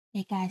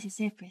Hey guys, it's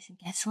Empress, and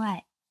guess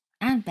what?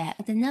 I'm back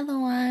with another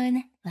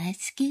one.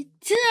 Let's get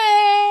to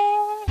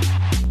it!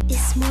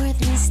 It's more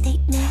than a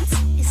statement,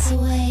 it's a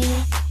way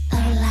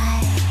of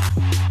life.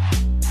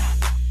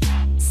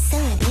 So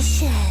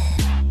ambition,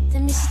 the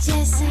mission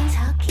just ain't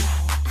talking.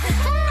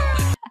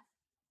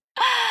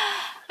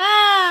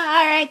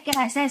 Alright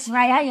guys, that's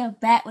right. I am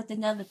back with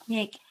another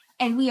pick,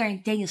 and we are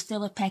in Daniel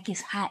Stiller pack.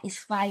 It's hot, it's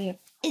fire,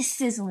 it's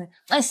sizzling.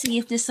 Let's see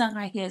if this song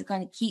right here is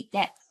going to keep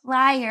that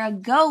fire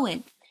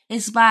going.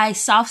 It's by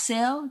Soft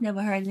Cell.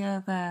 Never heard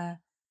of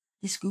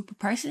this group of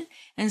person.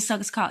 And the song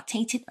is called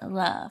Tainted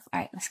Love.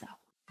 Alright, let's go.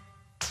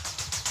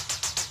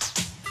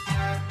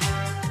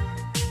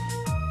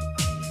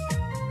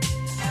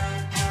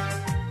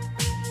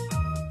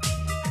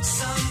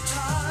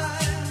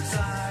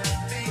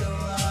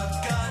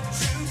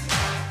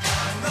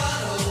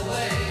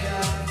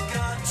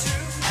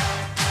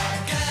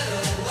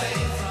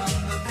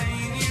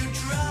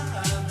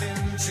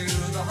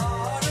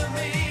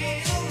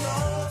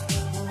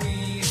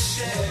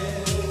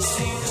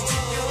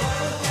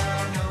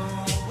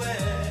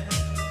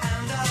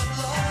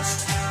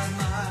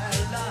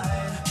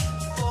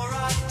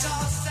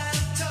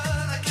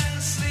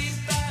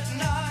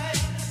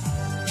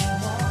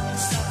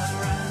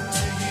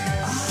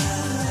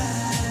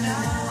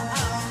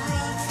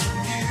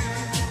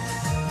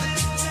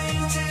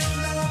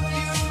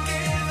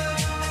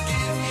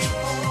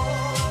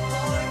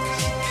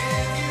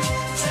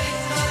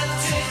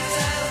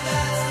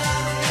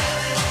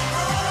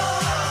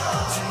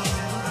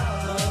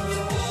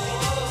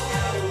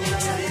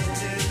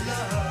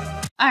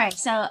 Alright,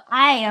 so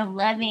I am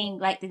loving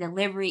like the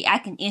delivery. I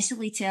can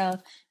instantly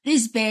tell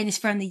this band is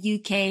from the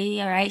UK.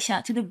 Alright, shout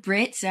out to the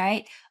Brits,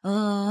 right?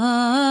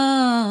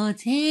 Oh,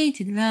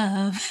 Tainted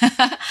Love.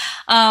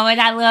 And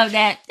I love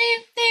that.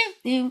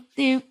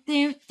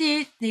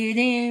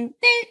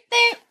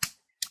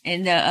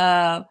 And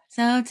the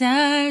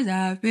sometimes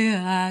I feel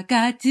I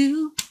got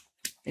to.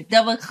 The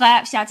double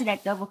clap, shout out to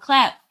that double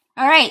clap.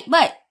 Alright,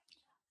 but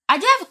I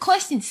do have a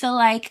question. So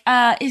like,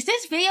 is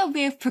this video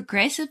very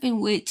progressive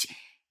in which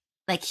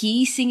like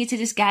he's singing to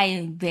this guy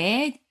in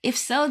bed? If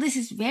so, this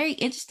is very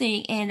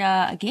interesting and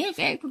again,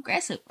 very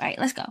progressive. All right,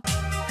 let's go.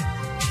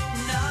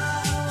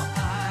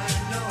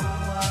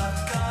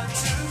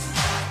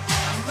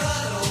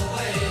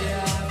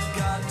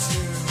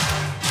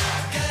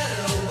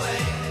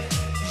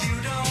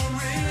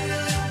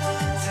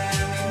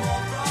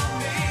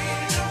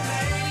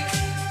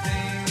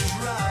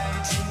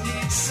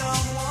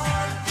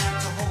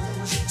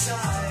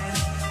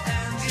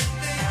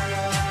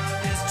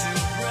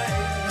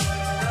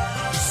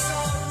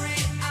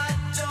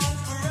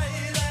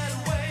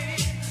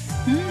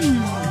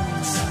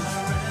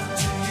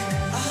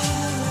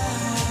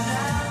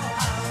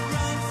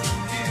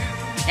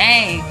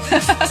 Dang.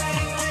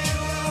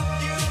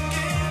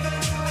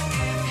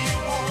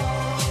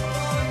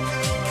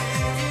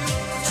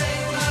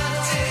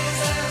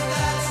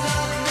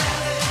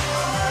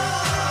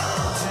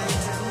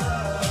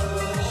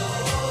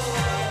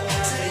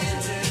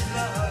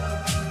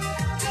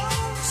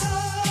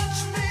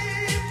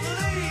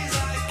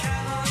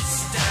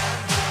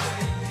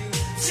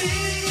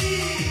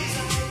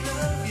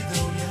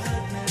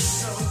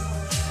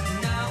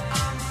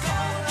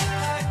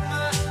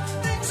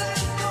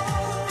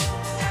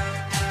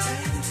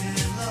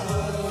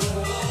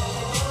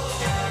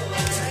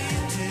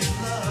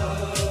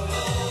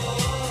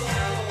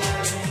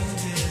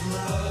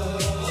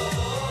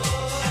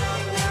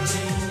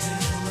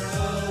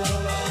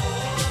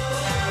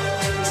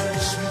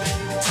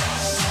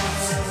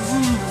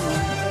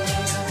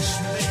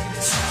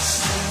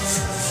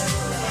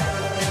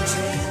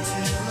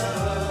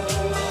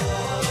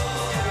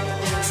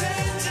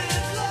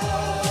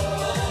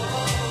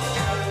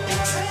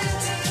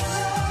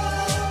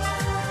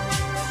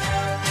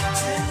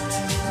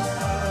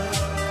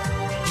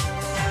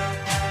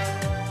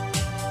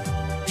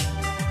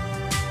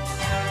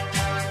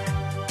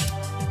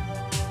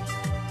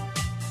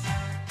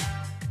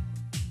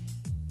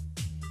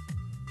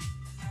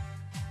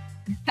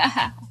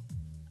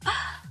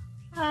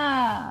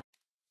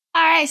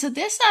 Alright, so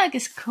this song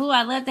is cool.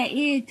 I love that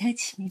it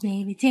touch me,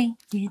 baby,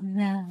 tainted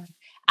love.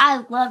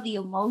 I love the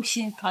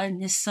emotion part in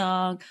this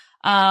song.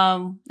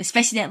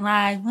 Especially that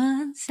line,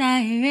 once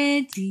I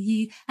ran to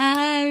you,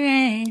 I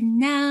ran,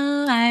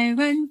 now I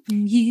run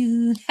from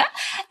you.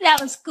 That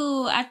was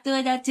cool. I threw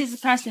it out to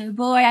across the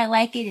board. I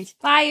like it. It's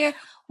fire.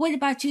 What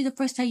about you the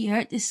first time you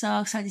heard this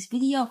song, saw this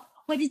video?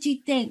 What did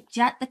you think?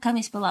 Drop the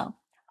comments below.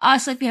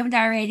 Also, if you haven't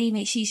already,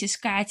 make sure you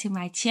subscribe to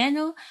my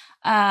channel.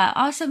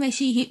 Also, make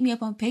sure you hit me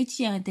up on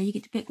Patreon. There you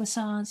get to pick what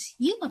songs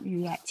you want me to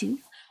react to.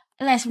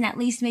 And last but not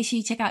least, make sure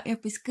you check out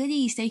Empress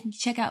goodies so you can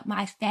check out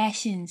my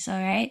fashions,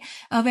 alright?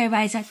 I hope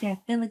everybody's out there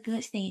feeling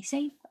good, staying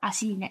safe. I'll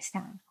see you next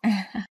time.